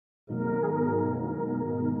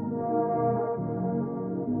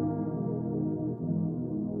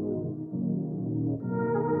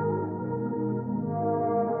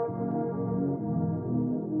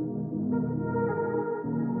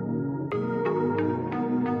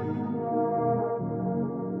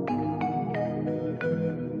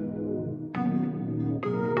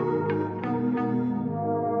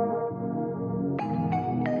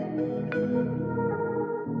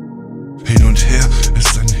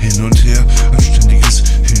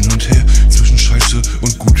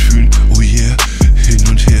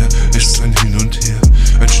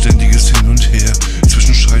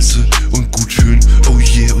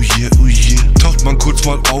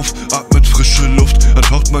frische Luft, dann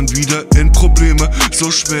taucht man wieder in Probleme.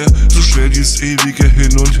 So schwer dieses ewige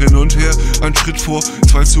Hin und Her. Ein Schritt vor,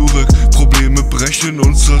 zwei zurück, Probleme brechen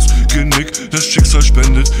uns das Genick. Das Schicksal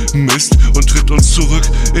spendet Mist und tritt uns zurück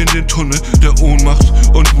in den Tunnel der Ohnmacht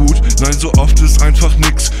und Wut. Nein, so oft ist einfach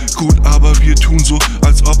nix gut, aber wir tun so,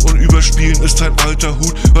 als ob, und überspielen ist ein alter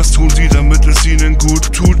Hut. Was tun sie, damit es ihnen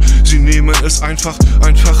gut tut? Sie nehmen es einfach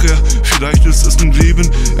her. Vielleicht ist es im Leben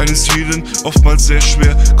eines jeden oftmals sehr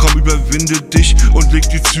schwer. Komm, überwinde dich und leg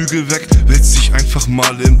die Zügel weg. Wälz dich einfach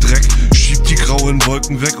mal im Dreck. Schieb die grauen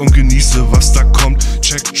Wolken weg und genieße, was da kommt.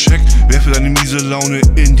 Check, werfe deine miese Laune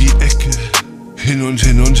in die Ecke. Hin und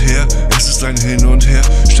her, es ist ein Hin und Her,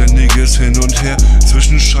 ständiges Hin und Her,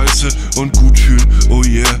 zwischen Scheiße und Gutfühlen, oh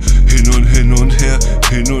yeah. Hin und her,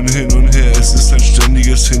 hin und her, es ist ein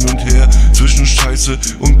ständiges Hin und Her, zwischen Scheiße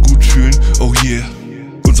und Gutfühlen, oh yeah.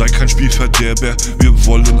 Und sei kein Spielverderber, wir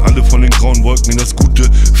wollen alle von den grauen Wolken in das gute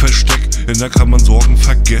Versteck. Denn da kann man Sorgen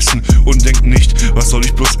vergessen und denkt nicht, was soll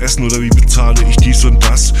ich bloß essen oder wie bezahle ich dies und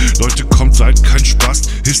das. Leute, kommt, seid kein Spaß,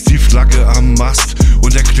 hisst die Flagge am Mast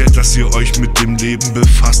und erklärt, dass ihr euch mit dem Leben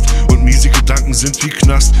befasst. Und miese Gedanken sind wie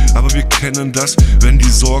Knast, aber wir kennen das, wenn die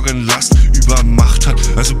Sorgenlast Übermacht hat.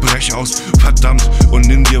 Also brech aus, verdammt, und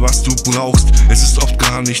nimm dir, was du brauchst. Es ist oft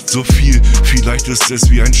gar nicht so viel, vielleicht ist es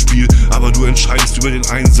wie ein Spiel, aber du entscheidest über den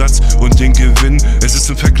Einsatz und den Gewinn. Es ist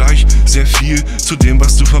im Vergleich sehr viel zu dem,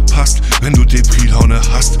 was du verpasst. Wenn du Depri-Laune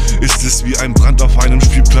hast, ist es wie ein Brand auf einem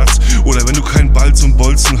Spielplatz. Oder wenn du keinen Ball zum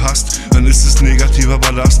Bolzen hast, dann ist es negativer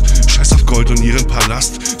Ballast. Scheiß auf Gold und ihren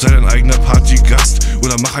Palast, sei dein eigener Partygast.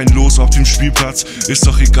 Oder mach ein Los auf dem Spielplatz, ist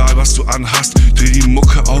doch egal, was du anhast. Dreh die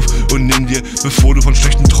Mucke auf und nimm dir, bevor du von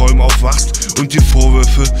schlechten Träumen aufwachst und dir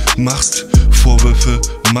Vorwürfe machst.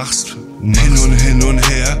 Hin und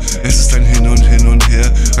her, es ist ein Hin und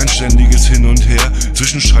Her, ein ständiges Hin und Her,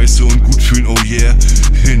 zwischen Scheiße und Gutfühlen, oh yeah.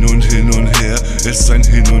 Hin und her, es ist ein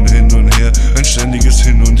Hin und Her, ein ständiges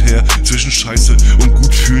Hin und Her, zwischen Scheiße und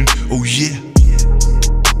Gutfühlen, oh yeah.